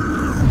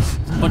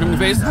 Punch him in the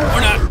face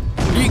or not?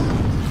 Yeet.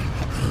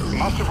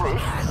 Master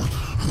Bruce?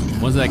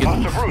 1 second.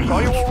 Master Bruce,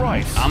 are you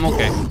alright? I'm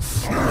okay.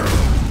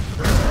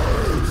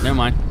 Never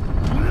mind.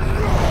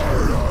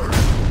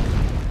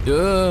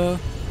 Duh.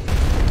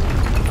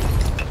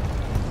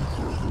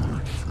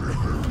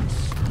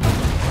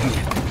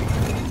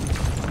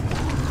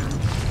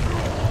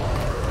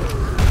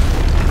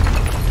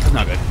 That's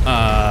not good.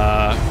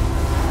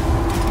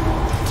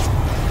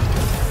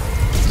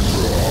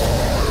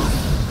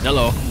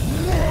 Hello.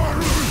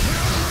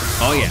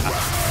 Oh yeah.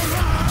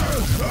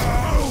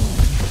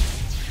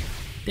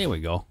 There we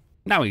go.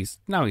 Now he's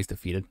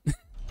defeated.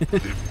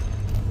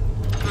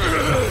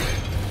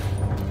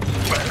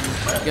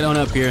 Get on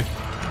up here.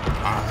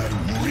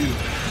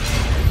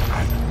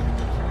 I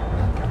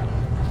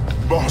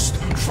must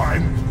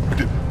find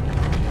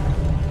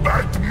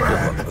Batman. Good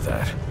luck with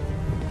that.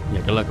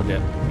 Yeah, good luck with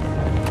that.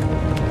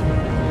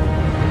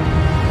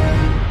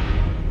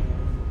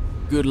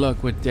 Good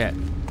luck with that.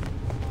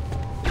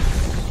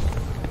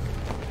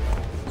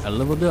 I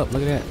leveled up,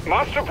 look at that.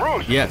 Master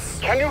Bruce! Yes.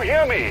 Can you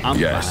hear me? I'm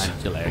yes, fine,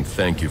 chillax. and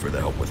thank you for the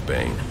help with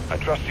Bane. I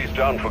trust he's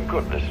down for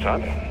good this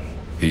time.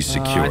 He's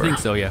secure. I think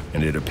so, yeah.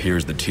 And it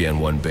appears the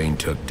TN1 Bane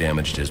took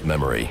damaged his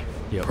memory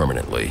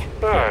permanently.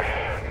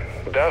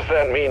 Does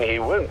that mean he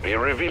won't be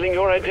revealing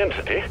your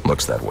identity?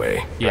 Looks that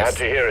way. Yes. Glad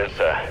to hear it,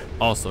 sir.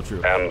 Also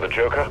true. And the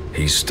Joker?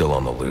 He's still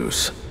on the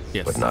loose.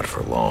 Yes. But not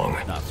for long.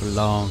 Not for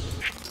long.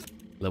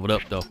 Leveled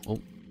up though. Oh.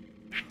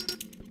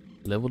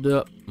 Leveled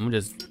up. I'm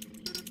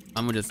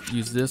gonna just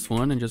use this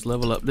one and just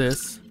level up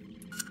this.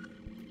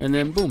 And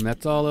then boom,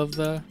 that's all of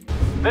the...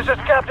 This is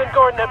Captain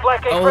Gordon at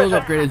Blackgate Prison.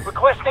 Upgraded.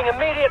 Requesting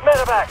immediate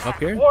medevac. Up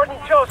here? Warden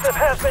Joseph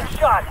has been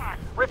shot.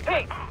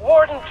 Repeat,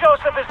 Warden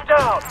Joseph is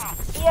down.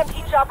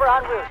 EMT chopper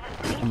en route.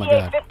 Oh my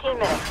ETA god. 15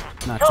 minutes.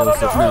 Not Tell them to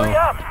Joseph, hurry no.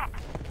 up.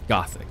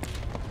 Gothic.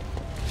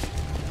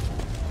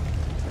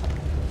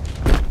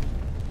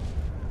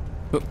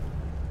 Oh.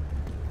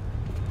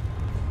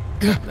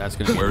 That's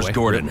gonna be Where's away.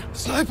 Gordon?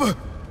 Sniper!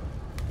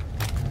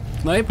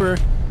 Sniper!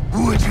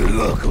 Would your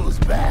locals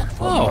back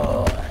for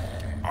more?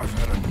 I've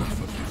had enough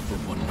of you for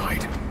one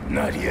night.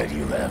 Not yet,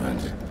 you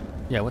haven't.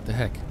 Yeah, what the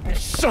heck?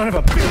 Son of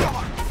a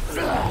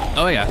bitch!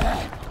 Oh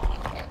yeah.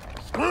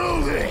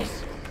 Screw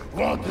this!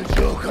 Want the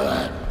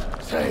Joker?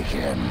 Take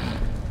him.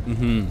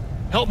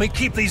 Help me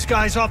keep these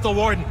guys off the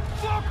warden.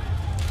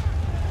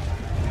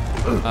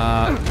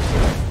 Are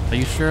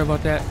you sure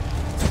about that?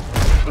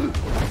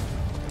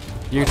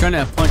 You're trying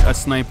to punch a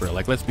sniper,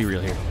 like, let's be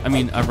real here. I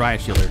mean, a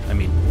riot shielder, I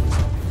mean.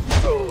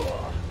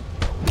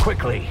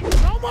 Quickly.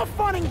 No more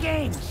fun and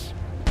games.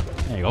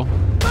 There you go.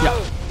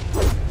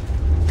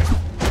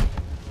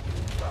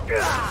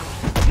 Yeah.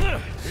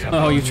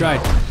 Oh, you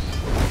tried.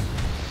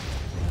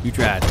 You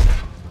tried.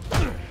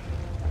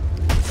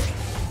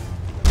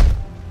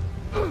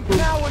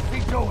 Now what's he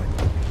doing?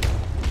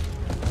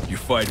 You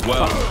fight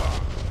well.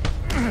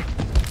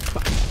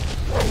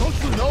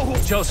 Don't you know who...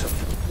 Joseph,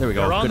 There we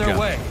go. they're on Good their job.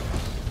 way.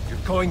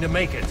 You're going to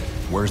make it.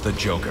 Where's the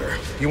Joker?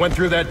 He went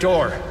through that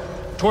door,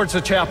 towards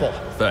the chapel.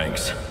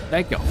 Thanks.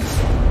 Thank you.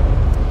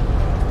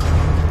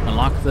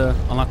 Unlock the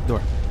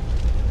door.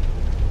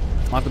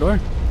 Unlock the door?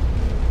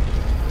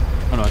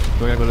 Oh no,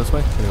 do I gotta go this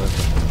way? Gotta go this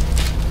way.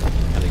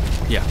 I think,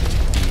 yeah.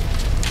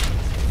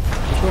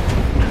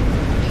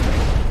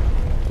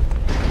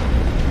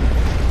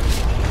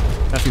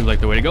 That seems like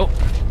the way to go.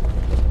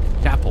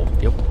 Chapel.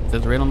 Yep. It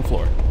says right on the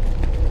floor.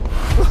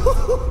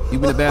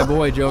 You've been a bad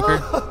boy,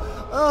 Joker.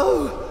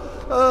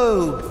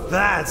 Oh,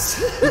 that's...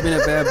 You've been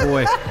a bad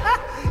boy.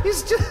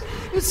 It's just...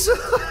 It's so...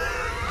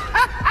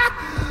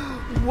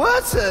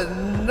 What a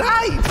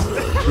night!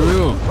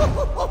 True.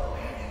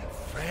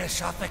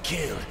 Fresh off the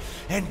kill,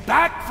 and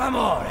back for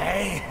more,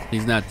 eh?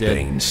 He's not dead.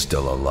 Bane's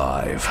still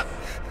alive.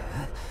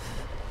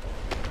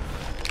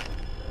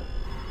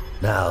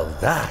 Now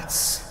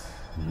that's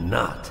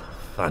not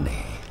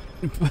funny.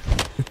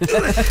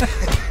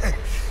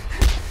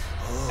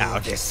 All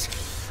this...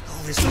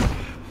 Is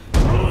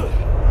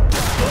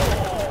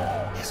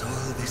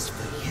all this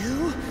for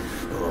you,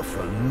 or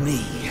for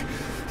me?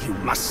 You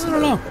must I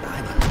don't know. that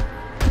I'm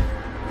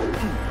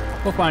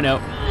We'll find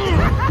out.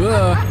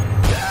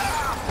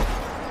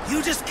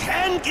 You just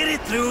can't get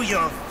it through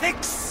your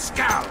thick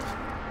skull.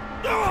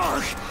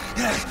 Ugh.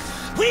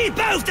 We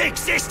both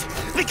exist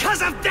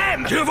because of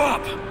them! Give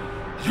up!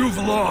 You've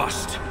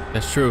lost!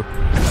 That's true.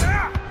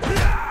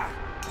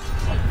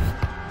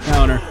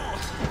 Counter.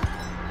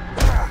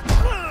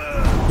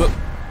 Whoop.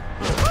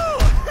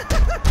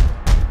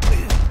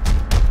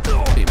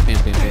 Bim, bim,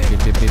 bim, bim, bim,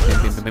 bim, bim,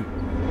 bim, bim, bim.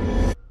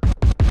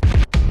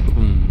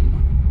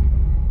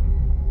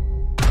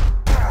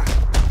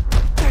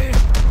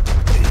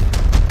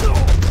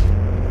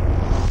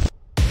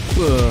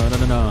 No, no,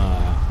 no.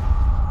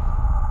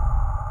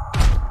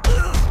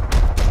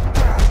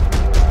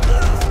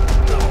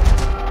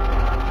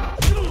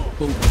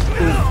 Boom,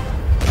 boom.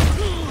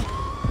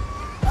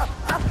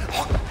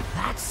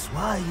 That's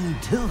why you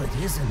do it,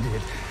 isn't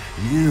it?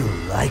 You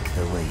like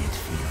the way it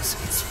feels.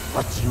 It's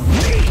what you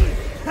need.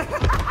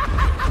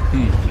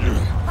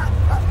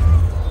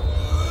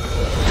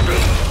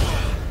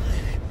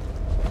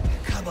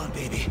 Come on,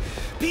 baby.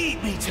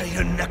 Beat me till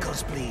your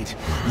knuckles bleed.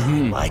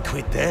 Why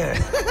quit there?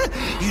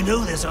 You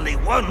know there's only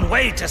one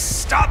way to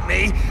stop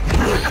me.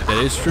 That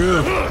is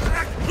true.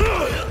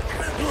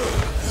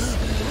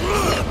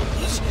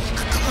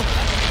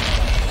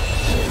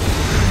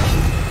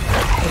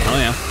 Oh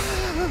yeah.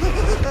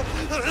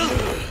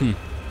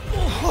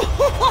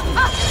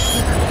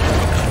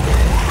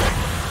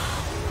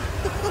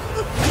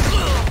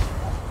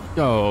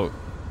 Oh.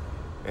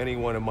 Any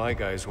one of my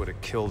guys would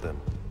have killed him.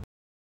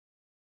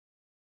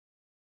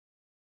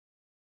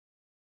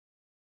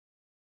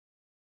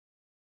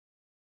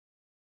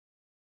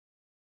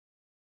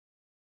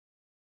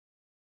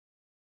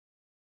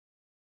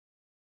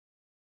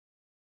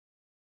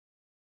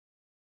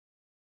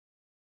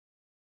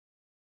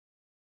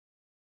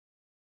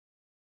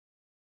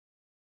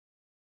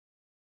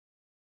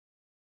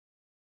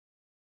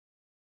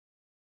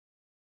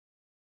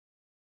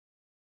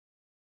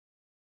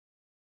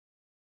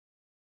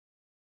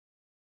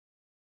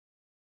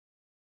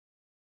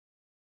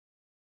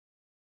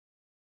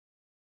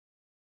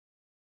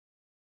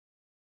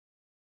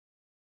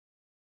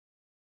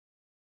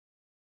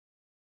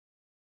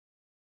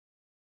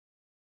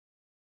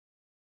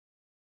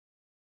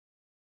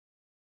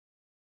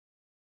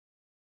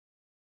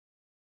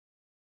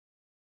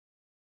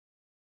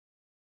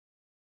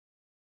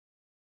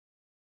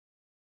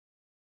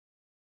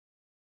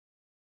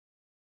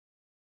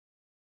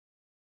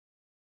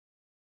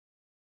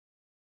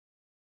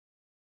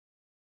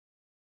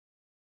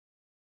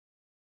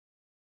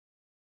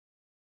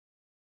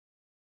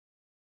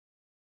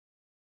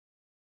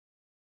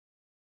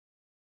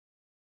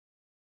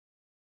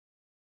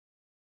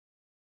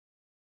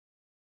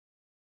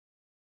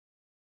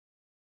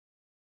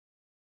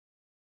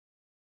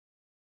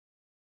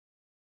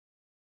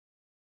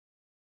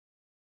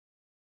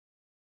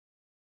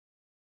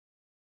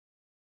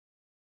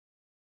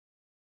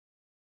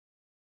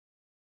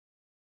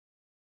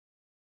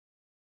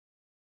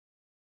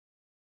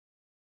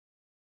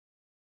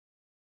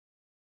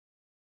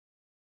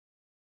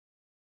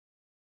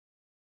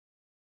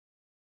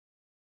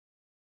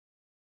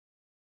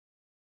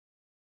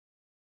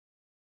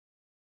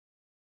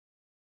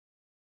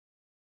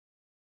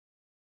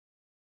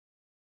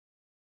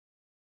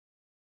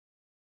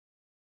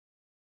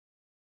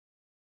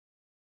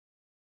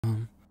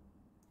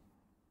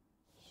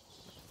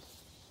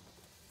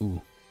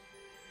 Ooh.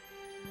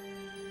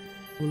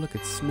 Oh, look,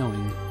 it's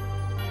snowing.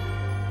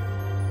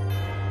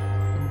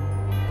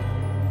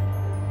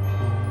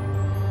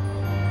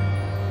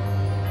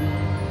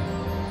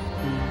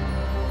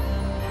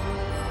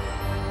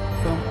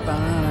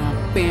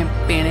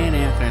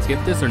 Can I skip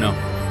this or no? I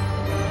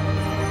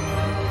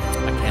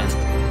can.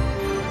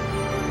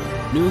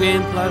 New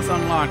Game Plus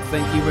unlocked.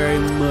 Thank you very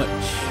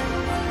much.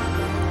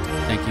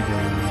 Thank you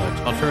very much.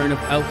 Alternative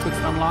outfits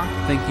unlocked.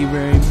 Thank you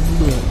very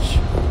much.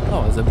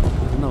 Oh, there's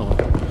another one.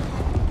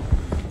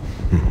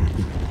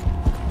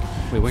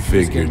 Wait, what?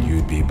 Figured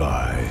you'd be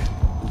by.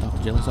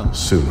 Dr. Jill or something?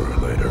 Sooner or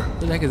later. What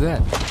the heck is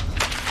that?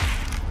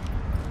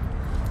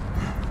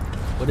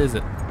 What is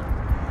it?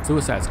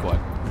 Suicide Squad.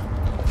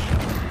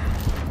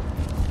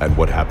 And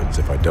what happens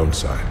if I don't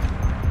sign?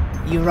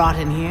 You rot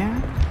in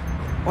here,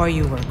 or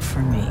you work for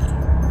me.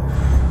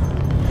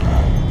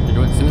 You're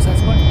doing Suicide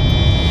Squad?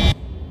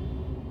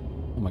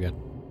 Oh my god.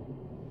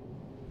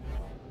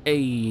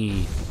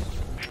 Hey.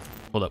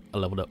 Hold up, I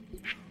leveled up.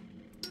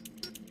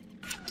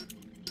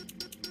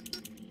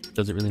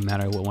 Does it really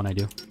matter what one I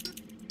do?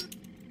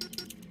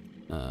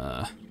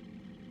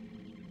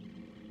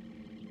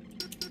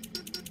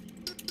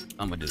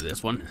 I'm gonna do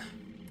this one.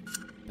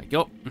 Thank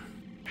you.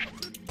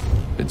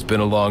 It's been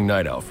a long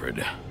night,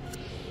 Alfred.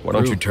 Why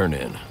don't you turn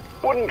in?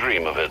 Wouldn't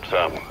dream of it,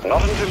 sir.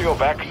 Not until you're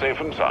back safe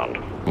and sound.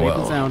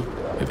 Well,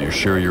 if you're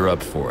sure you're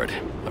up for it,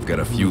 I've got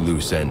a few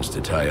loose ends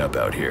to tie up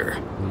out here,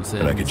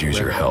 and I could use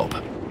your help.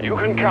 You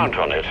can count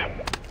on it.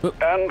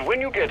 And when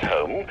you get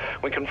home,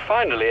 we can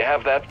finally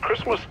have that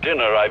Christmas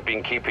dinner I've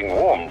been keeping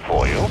warm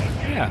for you.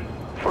 Yeah.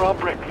 For our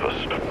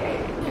breakfast.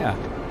 Yeah.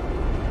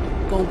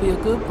 Gonna be a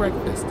good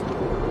breakfast.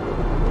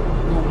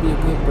 Gonna be a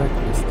good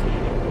breakfast.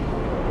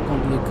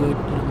 Gonna be a good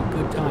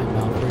time,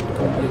 Alfred.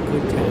 Gonna be a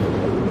good time.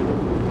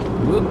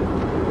 Whoop.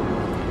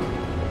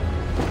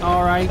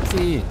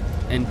 Alrighty.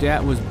 And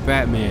that was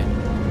Batman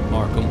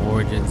Arkham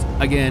Origins.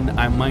 Again,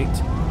 I might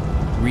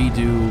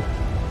redo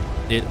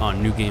it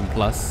on New Game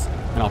Plus,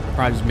 and I'll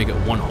probably just make it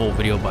one whole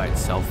video by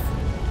itself.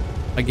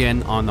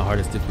 Again, on the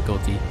hardest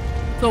difficulty.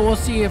 So we'll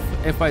see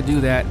if I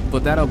do that,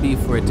 but that'll be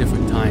for a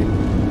different time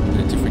and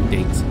a different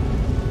date.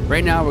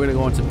 Right now, we're gonna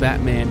go into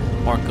Batman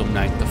Arkham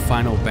Knight, the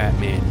final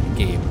Batman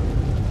game.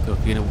 So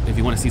if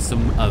you want to see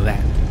some of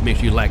that, make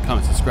sure you like,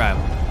 comment, subscribe,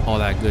 all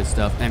that good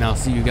stuff, and I'll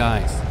see you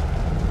guys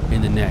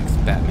in the next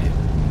Batman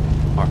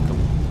Arkham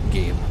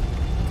game.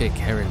 Take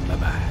care and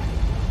bye-bye.